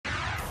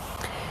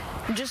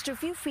Just a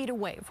few feet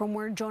away from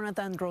where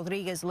Jonathan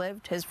Rodriguez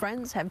lived, his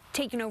friends have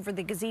taken over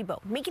the gazebo,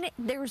 making it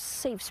their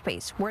safe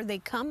space where they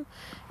come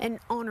and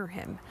honor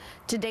him.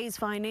 Today's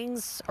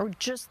findings are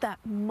just that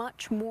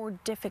much more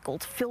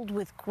difficult, filled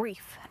with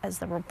grief, as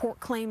the report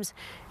claims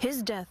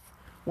his death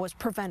was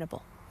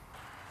preventable.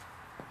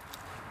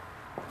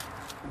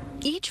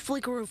 Each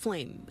flicker of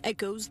flame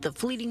echoes the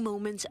fleeting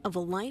moments of a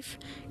life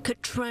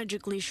cut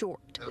tragically short.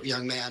 A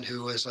young man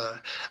who was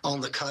on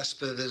the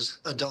cusp of his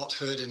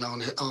adulthood and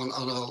on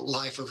a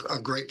life of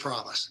great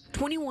promise.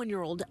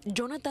 21-year-old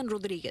Jonathan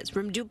Rodriguez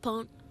from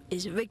DuPont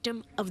is a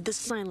victim of the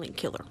silent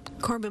killer,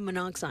 carbon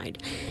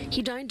monoxide.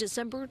 He died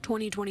December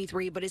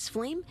 2023, but his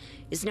flame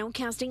is now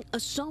casting a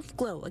soft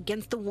glow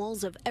against the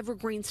walls of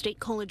Evergreen State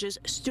College's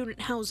student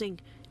housing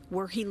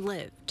where he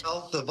lived.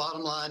 Well, the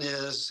bottom line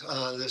is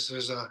this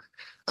is a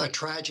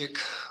tragic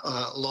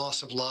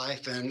loss of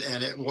life, and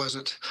it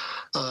wasn't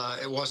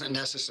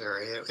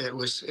necessary. It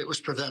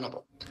was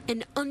preventable.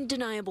 An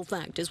undeniable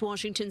fact is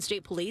Washington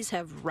State Police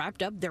have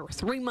wrapped up their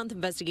 3-month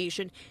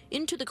investigation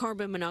into the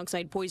carbon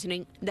monoxide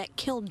poisoning that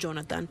killed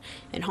Jonathan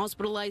and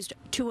hospitalized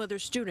 2 other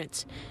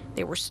students.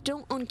 They were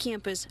still on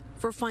campus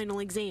for final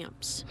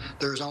exams.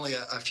 There's only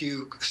a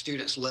few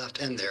students left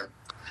in there.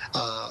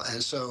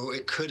 And so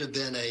it could have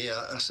been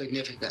a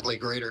significantly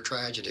greater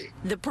tragedy.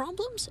 The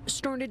problems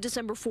started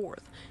December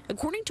 4th.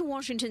 According to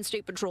Washington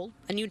State Patrol,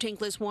 a new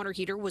tankless water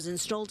heater was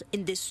installed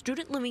in this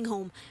student living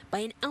home by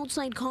an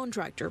outside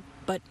contractor,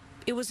 but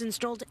it was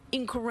installed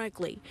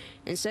incorrectly.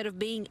 Instead of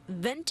being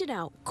vented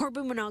out,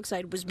 carbon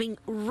monoxide was being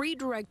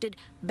redirected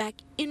back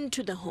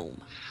into the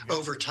home.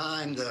 Over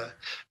time, the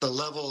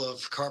level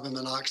of carbon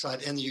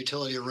monoxide in the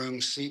utility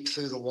room seeped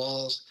through the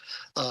walls,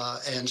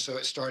 and so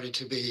it started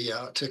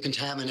to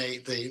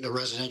contaminate the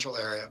residential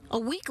area. A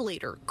week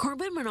later,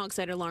 carbon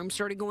monoxide alarms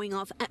started going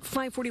off at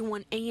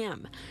 5:41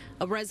 a.m.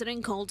 A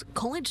resident called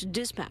college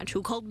dispatch,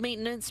 who called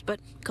maintenance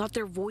but got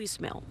their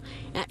voicemail.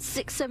 At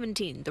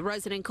 6:17, the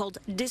resident called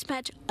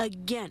dispatch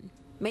again.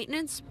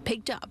 Maintenance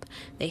picked up.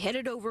 They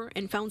headed over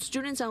and found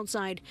students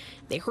outside.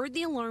 They heard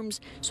the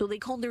alarms, so they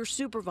called their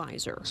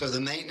supervisor. So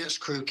the maintenance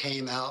crew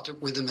came out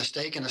with the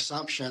mistaken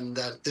assumption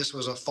that this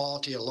was a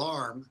faulty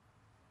alarm,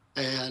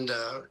 and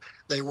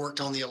they worked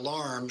on the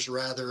alarms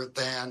rather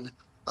than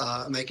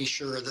making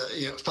sure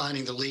that,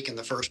 finding the leak in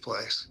the first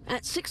place.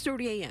 At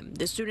 6:30 a.m.,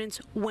 the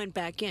students went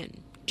back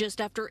in.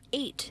 Just after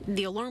 8,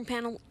 the alarm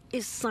panel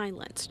is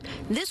silenced.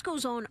 This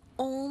goes on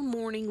all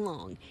morning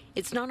long.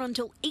 It's not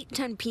until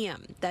 8:10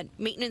 p.m. that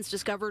maintenance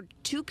discovered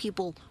 2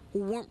 people who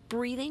weren't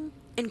breathing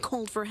and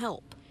called for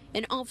help.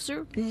 An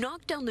officer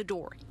knocked down the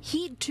door.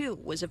 He, too,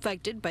 was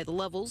affected by the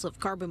levels of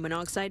carbon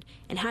monoxide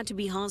and had to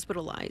be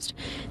hospitalized.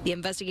 The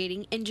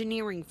investigating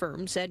engineering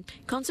firm said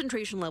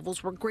concentration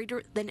levels were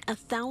greater than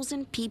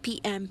 1,000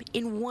 ppm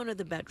in one of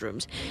the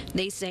bedrooms.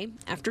 They say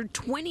after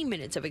 20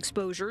 minutes of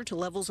exposure to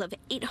levels of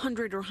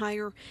 800 or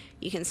higher,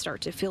 you can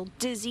start to feel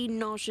dizzy,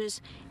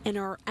 nauseous, and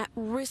are at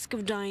risk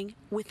of dying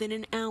within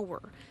an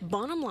hour.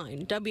 Bottom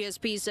line,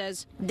 WSP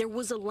says there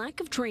was a lack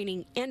of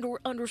training and or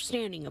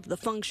understanding of the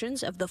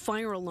functions of the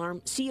fire alarm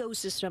CO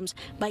systems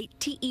by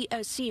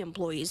TESC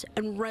employees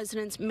and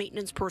residence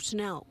maintenance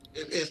personnel.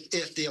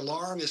 If the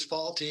alarm is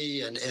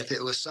faulty, and if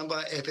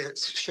it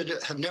should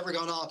have never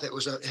gone off, if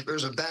it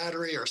was a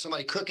battery or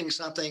somebody cooking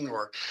something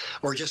or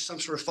just some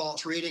sort of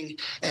false reading,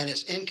 and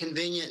it's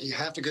inconvenient, you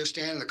have to go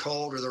stand in the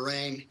cold or the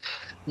rain,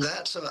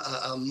 that's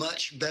a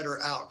much better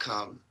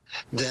outcome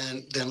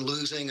than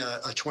losing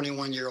a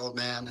 21-year-old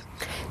man.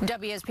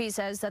 WSP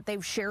says that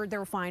they've shared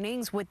their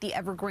findings with the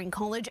Evergreen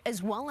College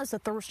as well as the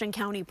Thurston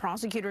County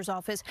Prosecutor's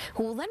Office,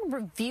 who will then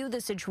review the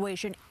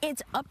situation.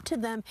 It's up to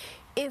them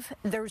if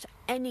there's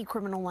any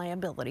criminal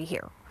liability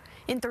here.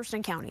 In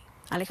Thurston County,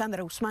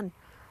 Alejandra Guzman,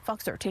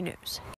 Fox 13 News.